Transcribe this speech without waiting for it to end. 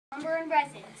lumber and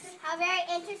resins. How very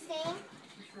interesting.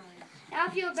 Now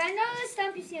if you bend over the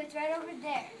stump, you see it's right over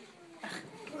there.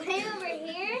 Way over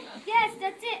here? Yes,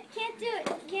 that's it. Can't do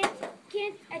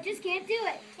it. I just can't do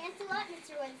it. Can't do what,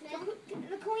 Mr. Woodsman?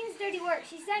 The queen's dirty work.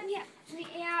 She sent me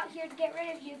out here to get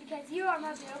rid of you because you are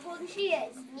more beautiful than she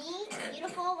is. Me?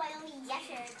 Beautiful? Why only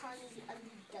yesterday you called me the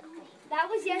ugly duckling? That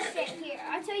was yesterday. Here,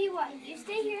 I'll tell you what. You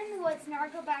stay here in the woods and I'll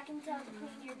go back and tell the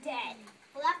queen you're dead.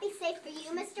 Will that be safe for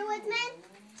you, Mr. Woodsman?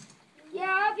 Yeah,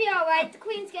 I'll be all right. The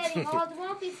queen's getting old. It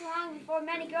won't be so long before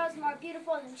many girls are more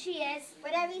beautiful than she is.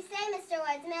 Whatever you say, Mr.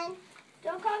 Woodsman.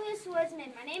 Don't call me Mr.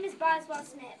 Woodsman. My name is Boswell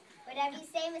Smith. Whatever you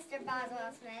say, Mr.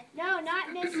 Boswell Smith. No, not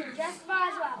Mr. Just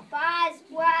Boswell.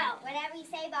 Boswell. Whatever you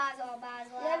say, Boswell.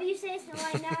 Whatever you say, Snow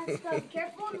White. Now let's go. Be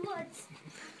careful in the woods.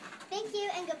 Thank you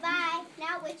and goodbye.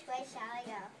 Now which way shall I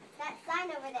go? That sign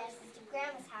over there says to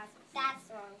Grandma's house, but that's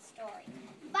the wrong story.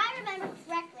 If I remember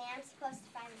correctly, I'm supposed to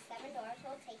find the 7 doors who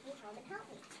will take me home and help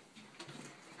me.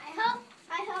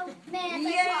 I hope, man,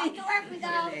 let's off to work we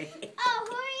go. Oh,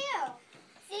 who are you?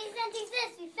 City sending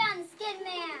this, we found the Skin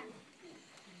Man.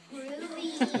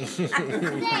 Groovy.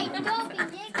 Say, don't be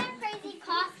dig that crazy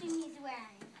costume he's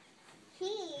wearing.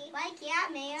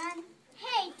 Yeah, man.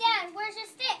 Hey, Dad, where's your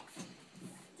sticks?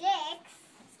 Sticks?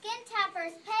 Skin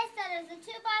tappers, paste setters, and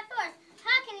 2x4s.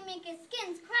 How can you make your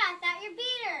skins crack without your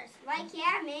beaters?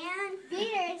 Yeah, man.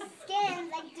 Beaters, skins,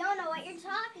 I don't know what you're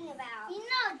talking about. You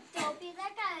know, Dopey,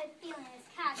 that guy is feeling his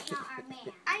cat's not our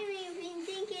man. I don't even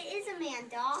think it is a man,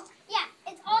 doll. Yeah,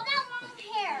 it's all that long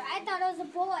hair. I thought it was a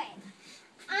boy.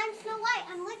 I'm Snow White.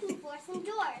 I'm looking for some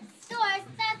doors. Doors?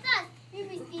 That's us. We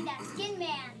must be that Skin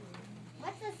Man.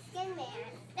 What's a Skin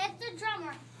Man? That's the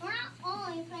drummer. We're not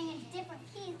only playing in different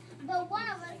keys, but one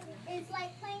of us is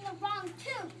like playing the wrong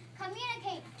tune.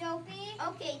 Communicate, Dopey.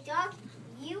 Okay, Doc.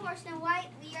 You are Snow White.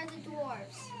 We are the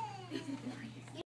dwarves.